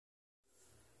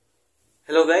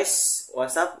Hello guys,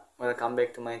 what's up? Welcome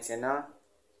back to my channel.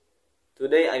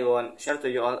 Today I want to share to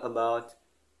you all about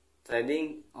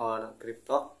trading or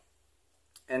crypto.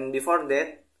 And before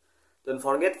that, don't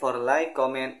forget for like,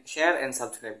 comment, share and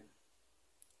subscribe.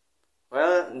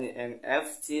 Well, the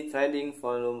NFT trading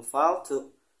volume fell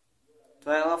to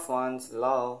 12 months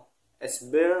low as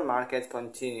bear market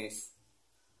continues.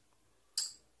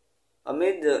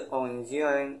 Amid the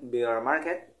ongoing bear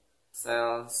market,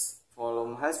 sales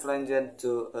volume has plunged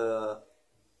to a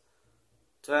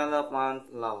 12-month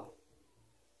low,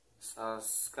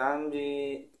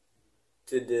 succumbing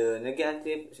to the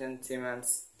negative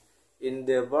sentiments in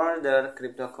the broader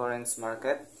cryptocurrency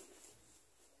market.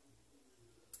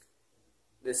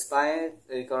 Despite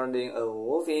recording a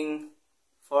whopping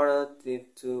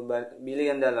 $42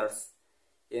 billion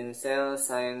in sales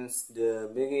since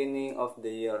the beginning of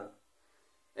the year,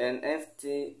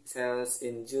 NFT sales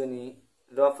in June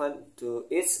dropped to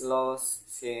its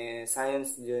lowest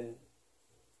since June.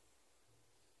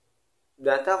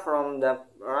 Data from the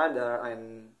radar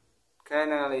and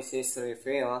analysis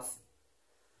reveals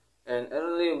an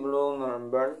early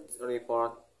Bloomberg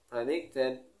report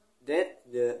predicted that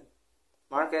the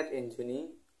market in June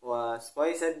was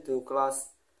poised to close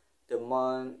the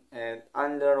month at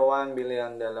under $1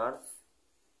 billion.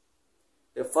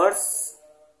 The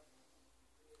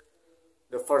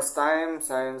first time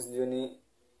since June,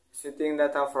 citing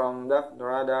data from the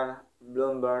radar,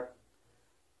 Bloomberg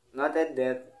noted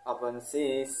that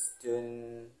OpenSea's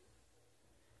June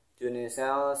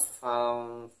sales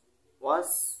volume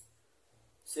was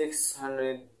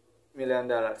 $600 million,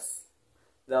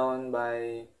 down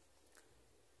by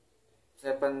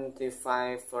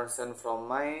 75% from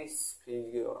May's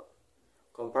figure.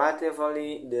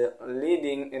 Comparatively, the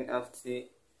leading NFT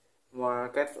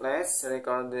marketplace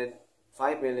recorded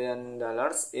 $5 billion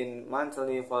in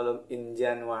monthly volume in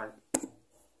January.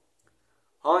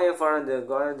 However, The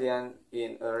Guardian,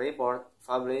 in a report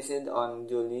published on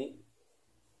July,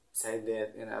 said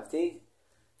that NFT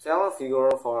sales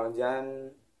figure for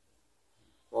Jan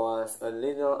was a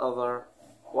little over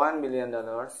 $1 billion,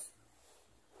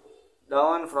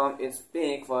 down from its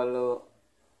peak value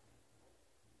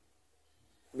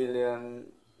 $10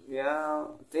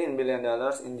 billion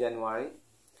in January.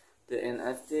 The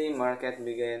NFT market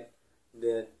began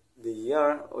the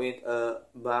year with a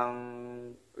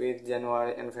bang, with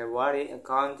January and February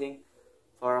accounting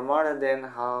for more than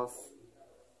half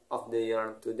of the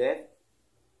year-to-date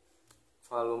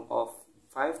volume of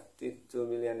 $52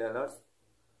 billion.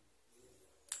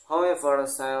 However,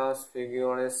 sales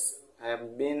figures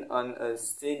have been on a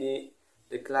steady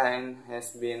decline,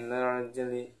 has been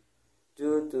largely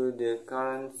due to the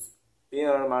current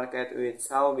bear market, which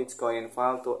saw Bitcoin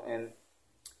fall to an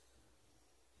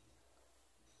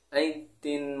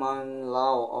 18-month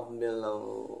low of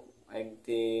below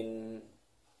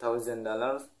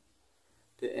 $18,000.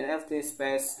 The NFT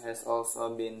space has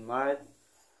also been marred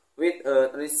with a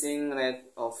rising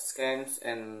rate of scams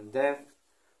and theft.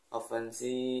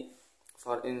 OpenSea,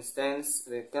 for instance,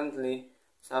 recently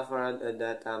suffered a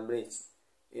data breach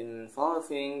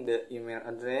involving the email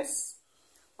address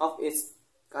of its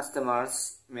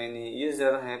customers. Many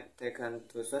users have taken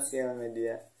to social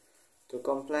media to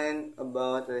complain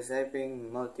about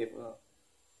receiving multiple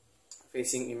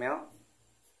phishing emails.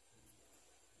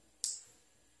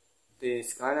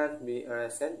 This cannot be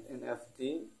erased.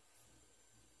 NFT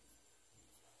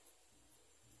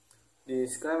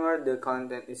disclaimer: the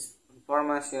content is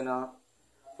informational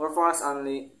purpose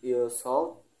only. You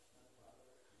should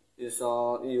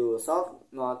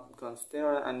not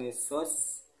consider any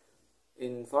source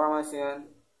information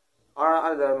or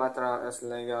other material as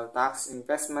legal, tax,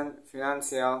 investment,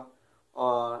 financial,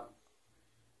 or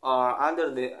other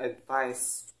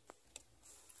advice.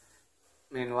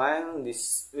 Meanwhile,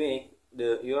 this week,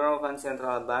 the European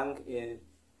Central Bank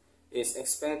is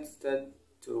expected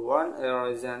to warn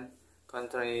Eurozone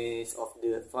countries of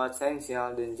the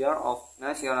potential danger of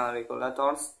national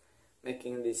regulators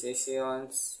making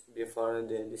decisions before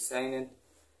the designated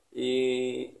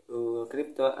EU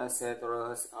crypto asset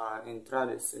rules are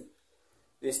introduced.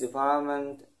 This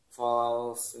development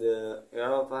follows the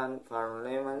European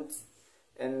Parliament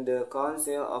and the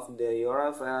Council of the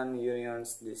European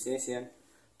Union's decision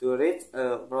to reach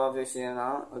a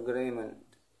provisional agreement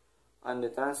on the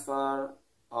transfer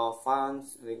of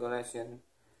funds regulation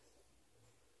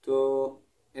to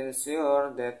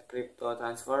ensure that crypto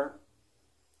transfer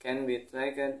can be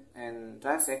tracked and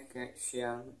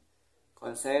transactions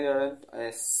considered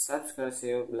as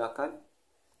subscription blocked,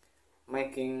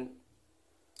 making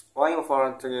way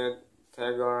for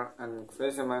trigger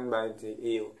enforcement by the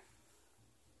EU.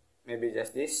 Maybe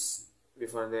just this.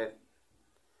 before that.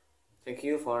 Thank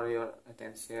you for your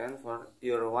attention, for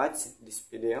your watch this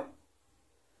video.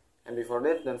 And before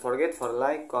that, don't forget for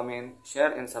like, comment,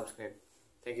 share, and subscribe.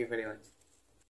 Thank you very much.